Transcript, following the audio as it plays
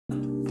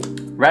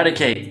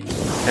Eradicate.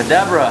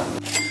 Kadabra.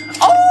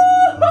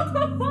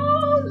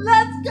 Oh!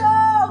 Let's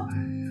go!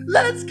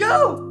 Let's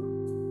go!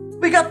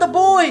 We got the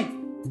boy!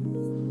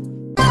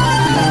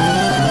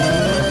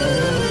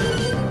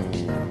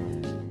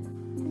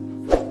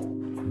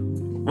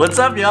 What's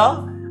up,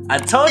 y'all? I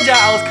told y'all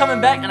I was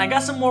coming back and I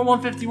got some more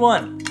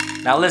 151.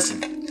 Now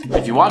listen,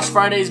 if you watched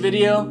Friday's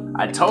video,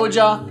 I told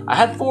y'all I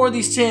had 4 of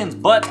these tins,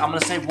 but I'm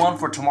gonna save one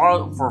for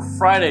tomorrow for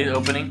Friday's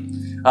opening.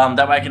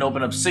 That way I can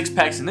open up 6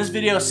 packs in this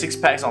video, 6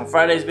 packs on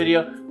Friday's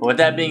video. But with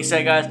that being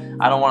said, guys,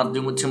 I don't want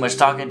to do too much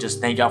talking.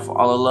 Just thank y'all for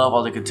all the love,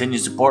 all the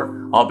continued support.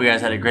 I hope you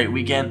guys had a great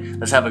weekend.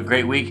 Let's have a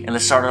great week, and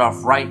let's start it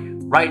off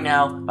right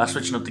now by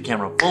switching up the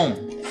camera. Boom.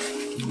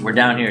 We're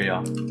down here,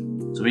 y'all.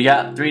 So we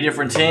got 3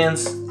 different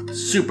tins,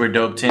 super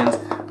dope tins.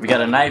 We got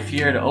a knife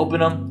here to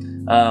open them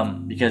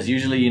because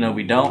usually, you know,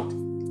 we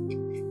don't.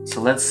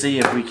 So let's see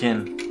if we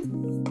can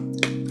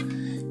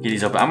get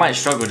these open. I might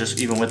struggle just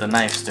even with a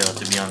knife still,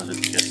 to be honest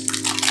with you.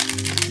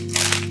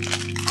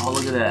 Oh,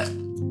 look at that.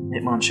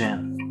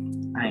 Hitmonchan.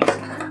 Nice.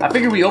 I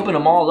figured we open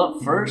them all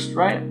up first,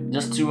 right?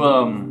 Just to,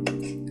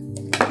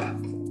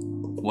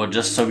 well,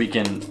 just so we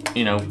can,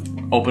 you know,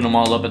 open them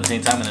all up at the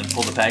same time and then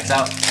pull the packs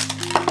out.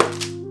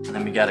 And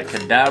then we got a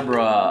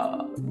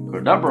Kadabra.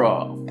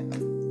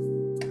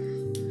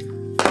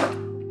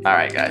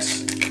 Alright,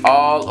 guys.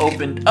 All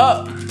opened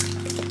up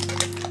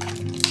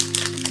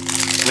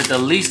with the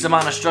least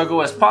amount of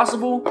struggle as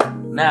possible.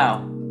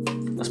 Now,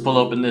 let's pull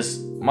open this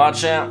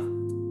Machamp.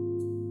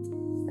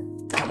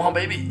 Come on,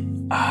 baby.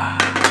 Ah,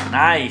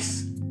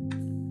 nice.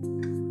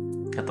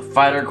 Got the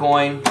fighter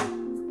coin,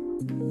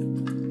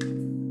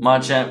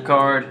 Machamp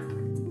card,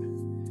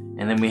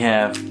 and then we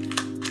have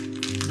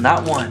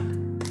not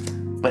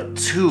 1, but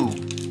 2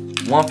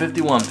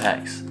 151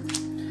 packs.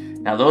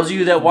 Now, those of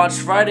you that watched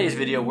Friday's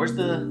video, where's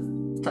the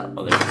top?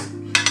 Oh, there it is.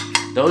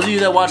 Those of you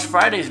that watched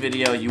Friday's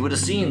video, you would have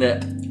seen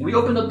that we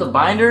opened up the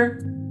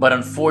binder, but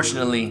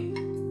unfortunately,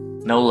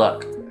 no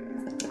luck.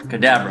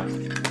 Kadabra.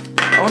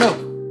 Oh no.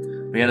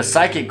 We got a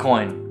Psychic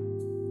coin.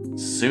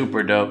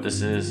 Super dope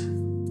this is.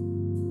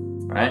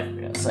 Right?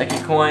 We got a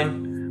Psychic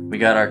coin. We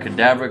got our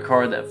Kadabra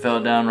card that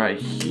fell down right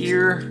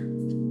here.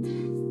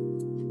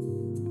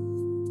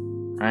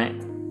 Right?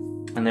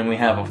 And then we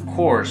have, of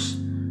course,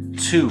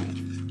 2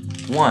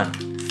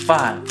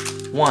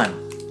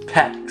 151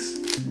 packs.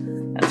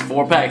 That's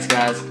 4 packs,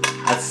 guys.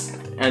 That's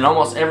in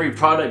almost every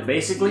product,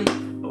 basically.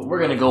 But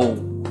we're gonna go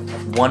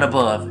one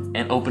above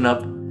and open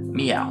up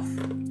Meowth.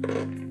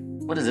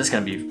 What is this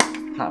gonna be?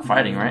 Not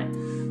fighting, right?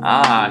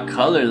 Ah,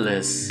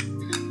 colorless.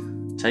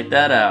 Check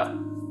that out.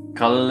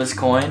 Colorless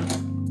coin.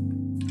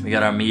 We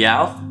got our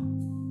Meowth.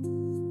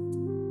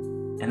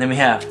 And then we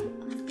have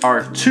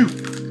our 2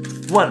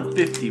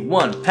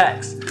 151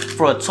 packs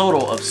for a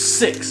total of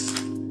 6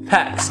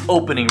 packs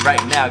opening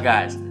right now,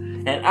 guys.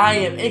 And I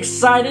am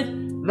excited.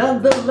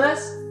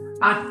 Nonetheless,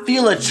 I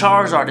feel a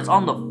Charizard. It's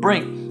on the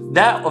brink.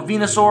 That, a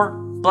Venusaur,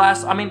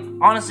 Blast. I mean,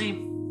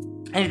 honestly,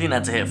 anything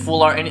that's a hit.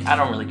 Full art, I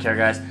don't really care,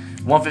 guys.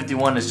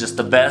 151 is just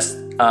the best,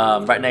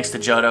 right next to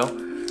Johto,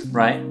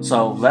 right?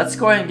 So let's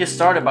go ahead and get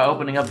started by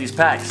opening up these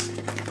packs.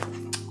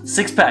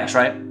 6 packs,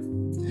 right?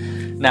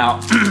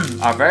 Now,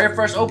 our very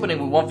first opening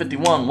with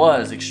 151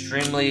 was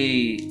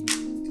extremely,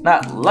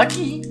 not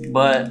lucky,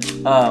 but,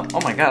 oh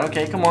my god,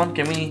 okay, come on,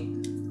 can we,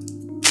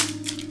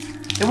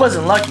 it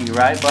wasn't lucky,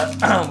 right? But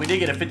we did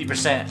get a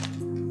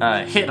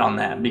 50% hit on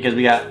that because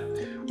we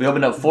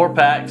opened up 4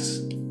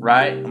 packs,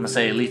 right? I'm gonna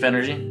say Leaf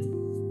Energy.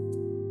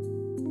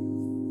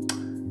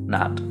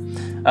 Not.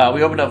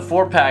 We opened up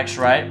 4 packs,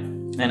 right?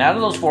 And out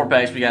of those 4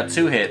 packs, we got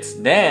 2 hits.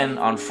 Then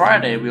on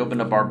Friday, we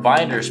opened up our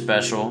binder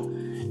special,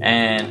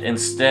 and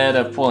instead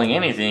of pulling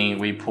anything,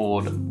 we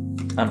pulled,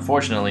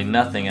 unfortunately,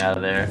 nothing out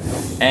of there.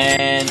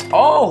 And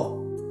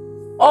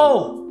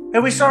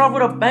and we start off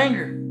with a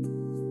banger.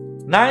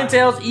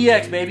 Ninetales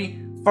EX, baby.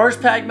 First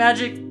pack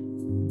magic.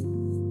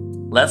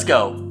 Let's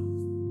go.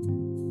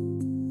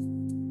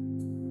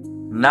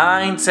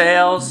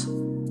 Ninetales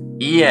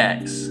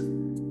EX.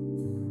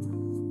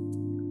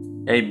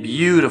 A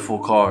beautiful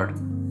card.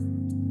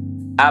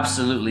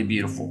 Absolutely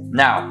beautiful.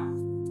 Now,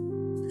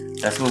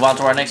 let's move on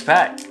to our next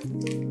pack.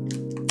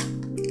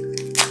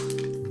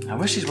 I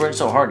wish these weren't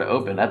so hard to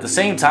open. At the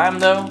same time,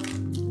 though,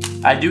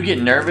 I do get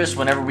nervous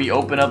whenever we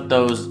open up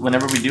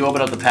whenever we do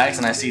open up the packs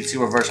and I see 2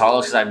 reverse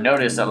hollows, because I've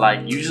noticed that,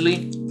 like,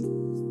 usually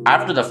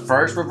after the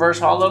first reverse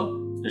hollow,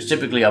 there's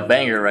typically a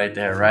banger right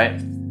there, right?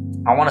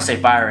 I want to say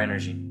Fire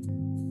Energy.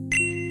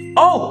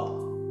 Oh!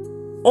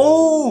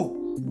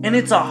 And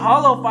it's a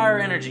hollow Fire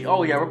Energy.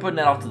 Oh yeah, we're putting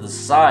that off to the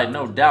side,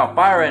 no doubt.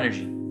 Fire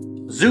Energy.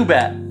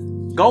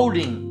 Zubat.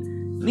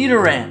 Golding.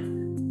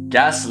 Nidoran.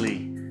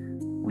 Ghastly.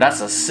 That's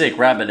a sick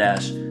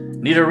Rapidash.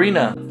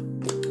 Nidorina.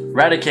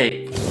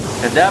 Eradicate.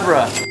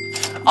 Kadabra.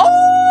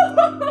 Oh!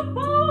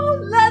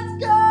 Let's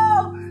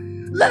go!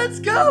 Let's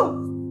go!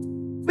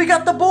 We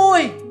got the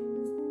boy!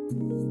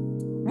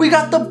 We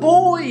got the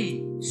boy!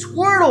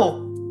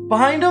 Squirtle!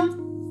 Behind him?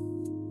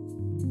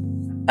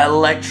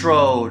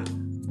 Electrode.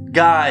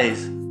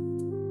 Guys,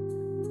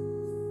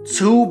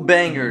 2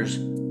 bangers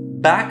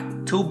back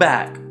to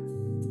back.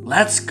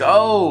 Let's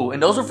go.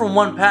 And those are from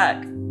one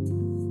pack.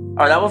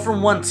 Alright, that was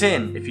from one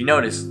tin, if you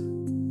notice.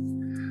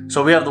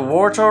 So we have the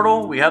War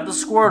Turtle, we have the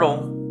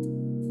Squirtle.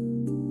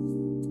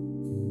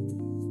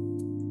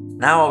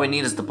 Now all we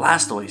need is the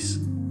Blastoise.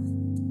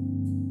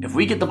 If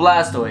we get the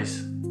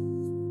Blastoise,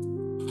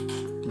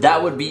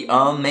 that would be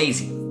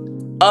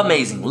amazing.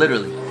 Amazing,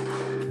 literally.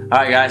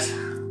 Alright guys,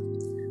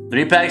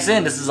 3 packs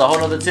in. This is a whole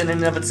other tin in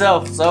and of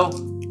itself. So,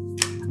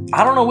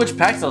 I don't know which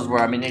packs those were.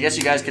 I mean, I guess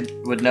you guys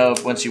would know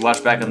once you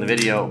watch back on the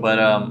video. But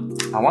I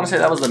want to say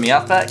that was the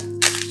Meowth pack.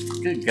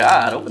 Good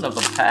God, open up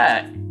the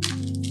pack.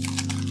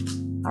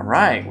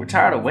 Alright, we're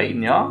tired of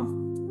waiting, y'all.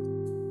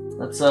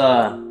 Let's,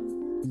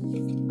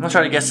 I'm gonna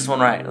try to guess this one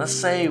right. Let's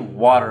say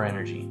Water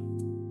Energy.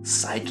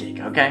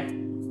 Psychic, okay.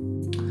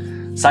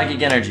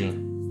 Psychic Energy.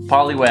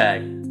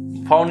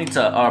 Poliwag.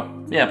 Ponyta,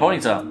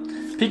 Ponyta.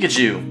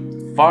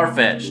 Pikachu.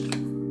 Farfetch'd.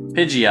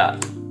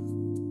 Pidgeot.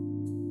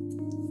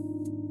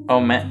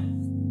 Oh,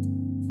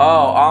 man.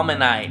 Oh,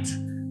 Almanite.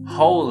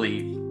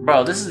 Holy.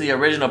 Bro, this is the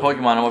original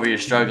Pokemon. I'm over here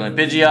struggling.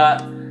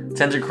 Pidgeot.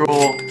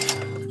 Tentacruel.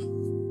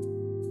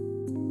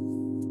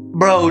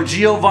 Bro,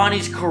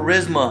 Giovanni's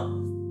Charisma.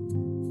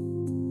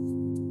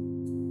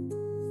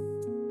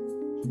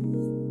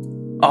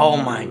 Oh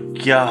my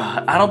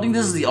God. I don't think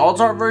this is the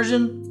alt-art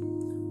version.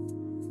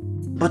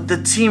 But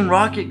the Team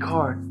Rocket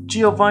card.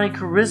 Giovanni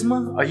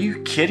Charisma? Are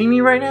you kidding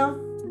me right now?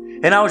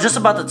 And I was just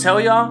about to tell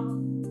y'all.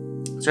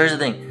 So here's the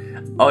thing.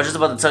 I was just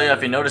about to tell you,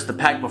 if you noticed the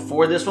pack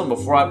before this one,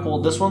 before I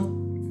pulled this one.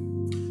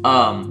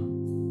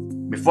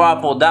 Before I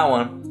pulled that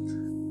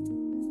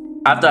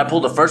one. After I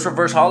pulled the first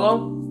reverse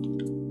holo.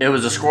 It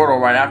was a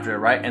Squirtle right after it,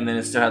 right? And then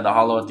it still had the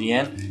holo at the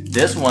end.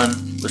 This one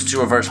was 2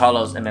 reverse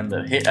holos and then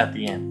the hit at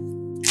the end.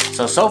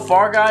 So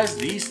far, guys,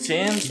 these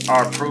tins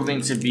are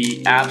proving to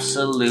be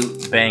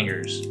absolute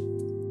bangers,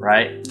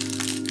 right?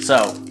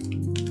 So,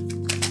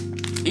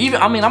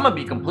 I'm gonna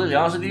be completely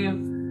honest with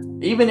you.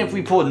 Even if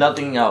we pull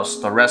nothing else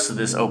the rest of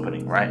this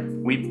opening, right?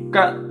 We've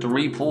got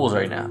 3 pulls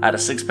right now out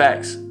of 6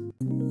 packs.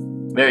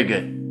 Very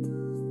good.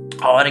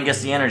 Oh, I didn't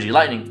guess the energy.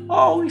 Lightning.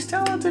 Oh, he's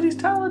talented. He's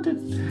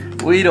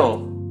talented.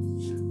 Weedle.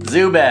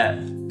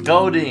 Zubat,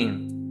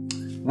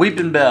 Goldeen,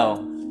 Weeping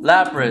Bell,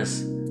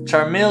 Lapras,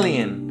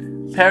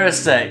 Charmeleon,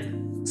 Parasect,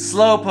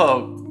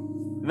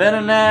 Slowpoke,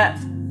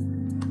 Venonat,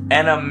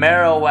 and a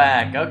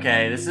Marowak.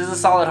 Okay, this is a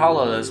solid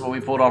holo. That's what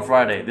we pulled on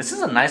Friday. This is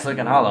a nice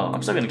looking holo.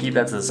 I'm still going to keep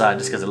that to the side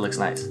just because it looks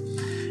nice.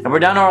 And we're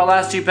down to our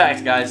last 2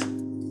 packs, guys.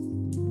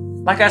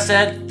 Like I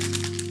said,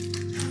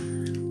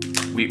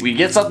 we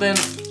get something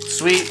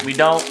sweet. We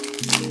don't.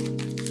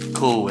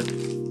 Cool with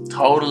it.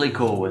 Totally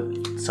cool with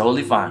it.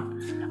 Totally fine.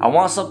 I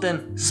want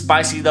something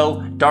spicy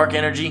though. Dark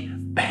energy.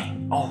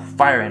 Bang. Oh,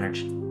 fire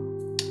energy.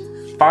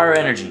 Fire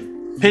energy.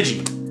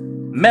 Pidgey.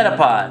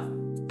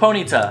 Metapod.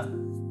 Ponyta.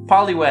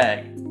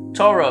 Poliwag.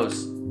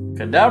 Tauros.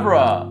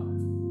 Kadabra.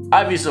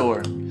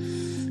 Ivysaur.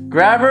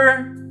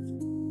 Grabber.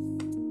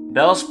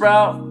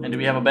 Bellsprout. And do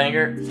we have a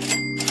banger?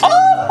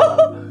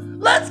 Oh!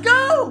 Let's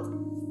go!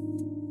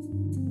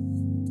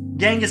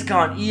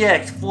 Kangaskhan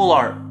EX Full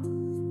Art.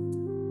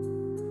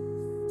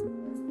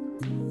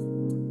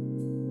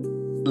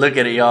 Look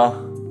at it, y'all.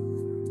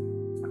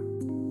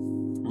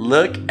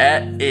 Look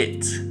at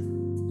it.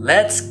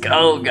 Let's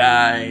go,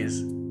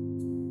 guys.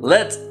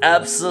 Let's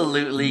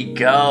absolutely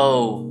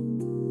go.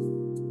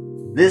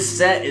 This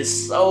set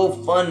is so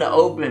fun to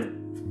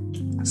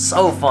open.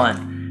 So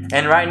fun.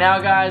 And right now,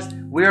 guys,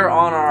 we're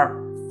on our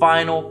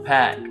final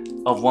pack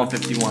of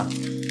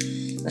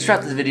 151. Let's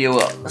wrap this video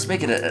up. Let's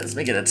make it a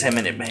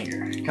 10-minute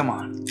banger. Come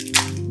on.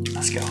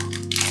 Let's go.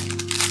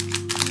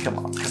 Come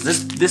on, because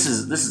this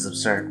is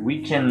absurd.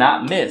 We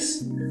cannot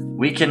miss.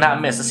 We cannot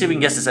miss. Let's see if we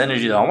can guess this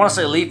energy though. I want to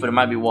say leaf, but it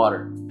might be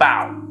water.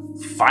 Bow.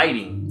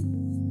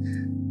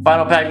 Fighting.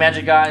 Final pack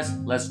magic, guys.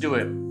 Let's do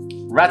it.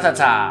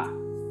 Rattata.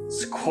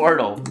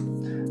 Squirtle.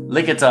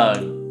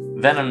 Lickitung.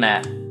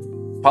 Venonat.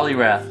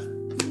 Poliwrath.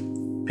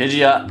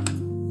 Pidgeot.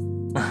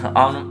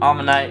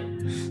 Almanite.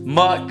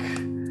 Muck.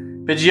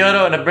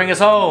 Pidgeotto, and to bring us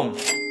home.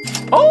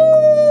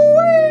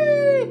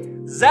 Oh!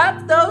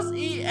 Zapdos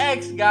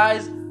EX,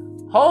 guys.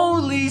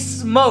 Holy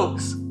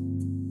smokes.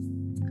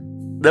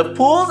 The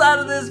pulls out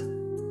of this.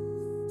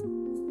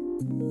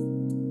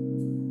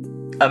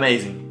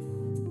 Amazing.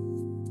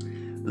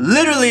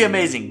 Literally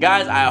amazing.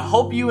 Guys, I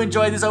hope you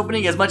enjoyed this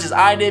opening as much as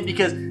I did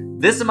because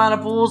this amount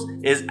of pulls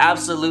is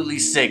absolutely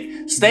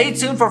sick. Stay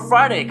tuned for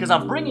Friday because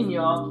I'm bringing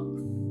y'all.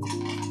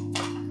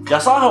 Y'all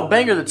saw how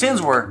banger the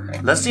tins were.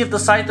 Let's see if the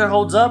Scyther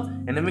holds up.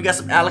 And then we got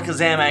some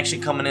Alakazam action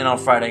coming in on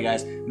Friday,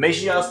 guys. Make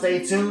sure y'all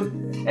stay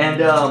tuned.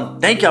 And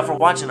thank y'all for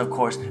watching, of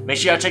course. Make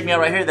sure y'all check me out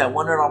right here. That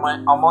Wonder I'm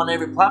on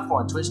every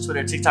platform. Twitch,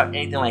 Twitter, TikTok,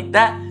 anything like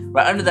that.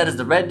 Right under that is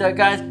the red duck,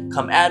 guys.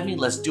 Come add me.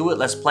 Let's do it.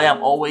 Let's play.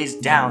 I'm always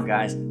down,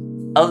 guys.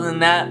 Other than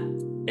that,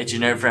 it's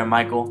your nerd friend,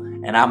 Michael.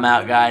 And I'm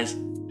out, guys.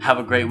 Have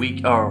a great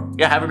week.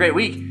 Have a great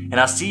week. And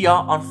I'll see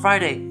y'all on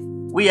Friday.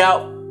 We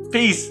out.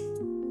 Peace.